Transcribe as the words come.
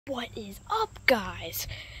What is up, guys?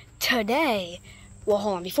 Today, well,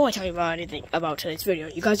 hold on, before I tell you about anything about today's video,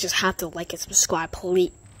 you guys just have to like and subscribe,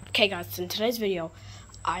 please. Okay, guys, in today's video,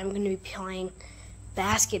 I'm going to be playing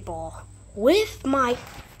basketball with my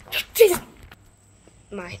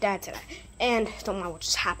dad today. And don't mind what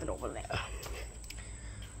just happened over there.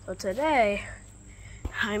 So today,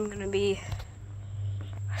 I'm going to be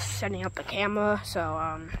setting up the camera.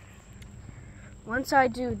 So, once I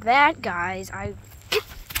do that, guys, I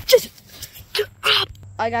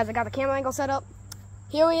got the camera angle set up.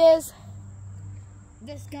 Here he is.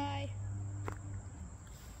 This guy.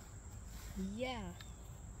 Yeah.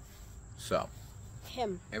 So,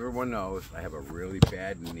 him. everyone knows I have a really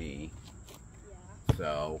bad knee. Yeah.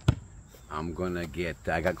 So,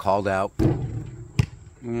 I got called out.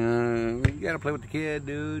 You gotta play with the kid,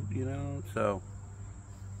 dude, you know, so.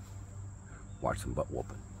 Watch some butt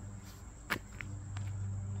whooping.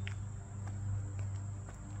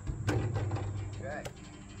 Okay.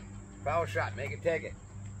 Foul shot, make it take it.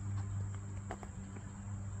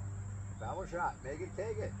 Foul shot, make it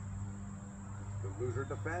take it. The loser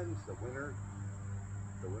defends, the winner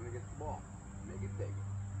gets the ball. Make it take it.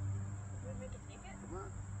 Make it take it? Come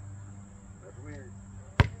on. Right from here.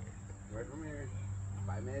 Right from here. If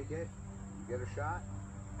I make it, you get a shot.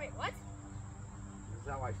 Wait, what? This is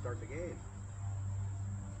how I start the game.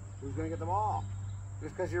 Who's gonna get the ball?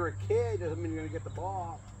 Just because you're a kid doesn't mean you're gonna get the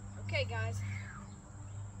ball. Okay, guys.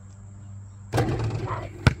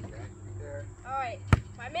 Okay, there. Alright.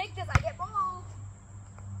 If I make this, I get ball.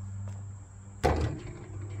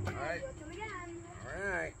 Alright. Do it to him again.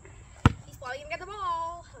 Alright. He's probably gonna get the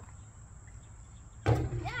ball.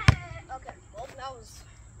 Yeah. Okay. Well, that was.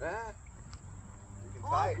 Ah. You can Oh,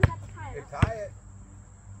 tie it. we got to tie it. You can tie it.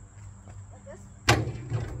 Like this.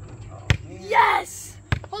 Oh, Yes!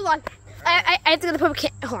 Hold on. I have to get the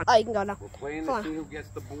put hold on. Oh, you can go now. we're playing Hold to on. see who gets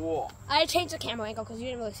the ball. I changed the camera angle because you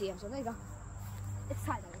didn't really see him, so there you go. It's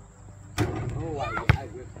tied already. Oh, I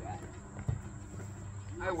whiffed that.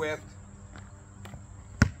 I whiffed.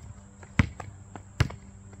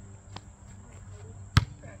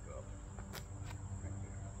 Back up.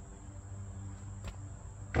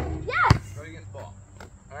 Yes! Go against the ball.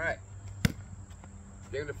 All right.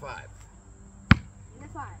 Game to 5. You're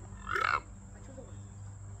fine. Yeah. I chose a one.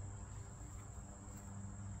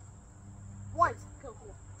 Once. Cool.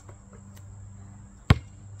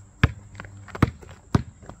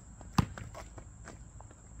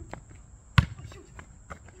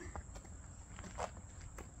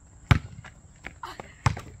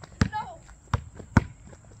 No!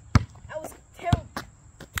 That was terrible.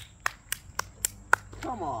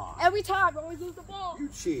 Come on. Every time, I always lose the ball. You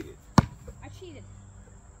cheated. I cheated.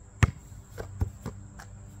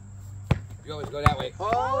 You always go that way.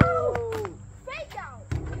 Oh! Fake out!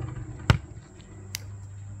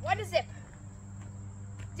 What is it?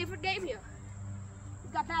 Different game here.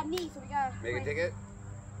 We got bad knees, so we gotta Make it play. take it.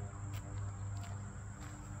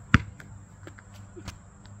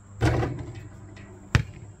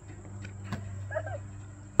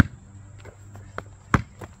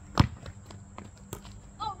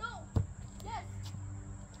 Oh no! Yes!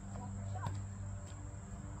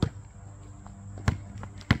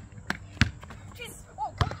 Jeez.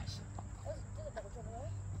 Oh gosh! That was a double trouble,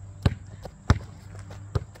 right?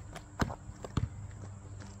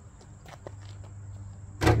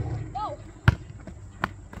 No!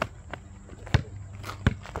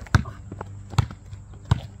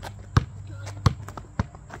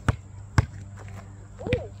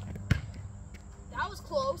 Ooh. That was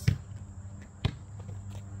close.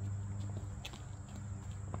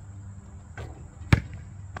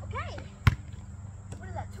 Okay. What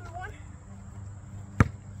is that, 2-1?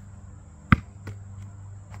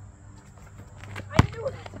 I knew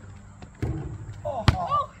that. Oh,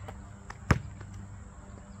 Oh,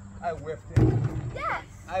 I whiffed it. yes.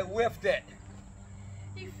 I whiffed it.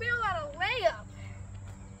 You feel out a layup.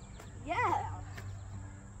 Yeah.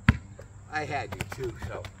 I had you too,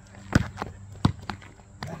 so.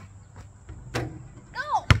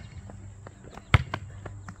 No.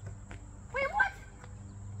 Wait, what?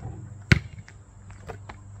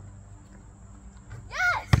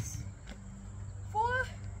 Yes. 4-1.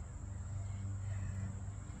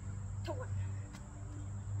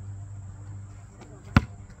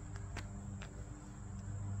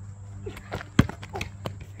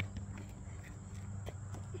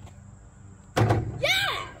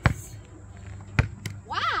 Yes!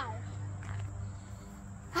 Wow!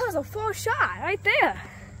 That was a full shot right there.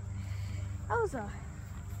 That was a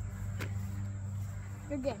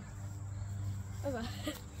good game. That was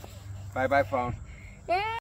a Bye-bye, phone. yeah.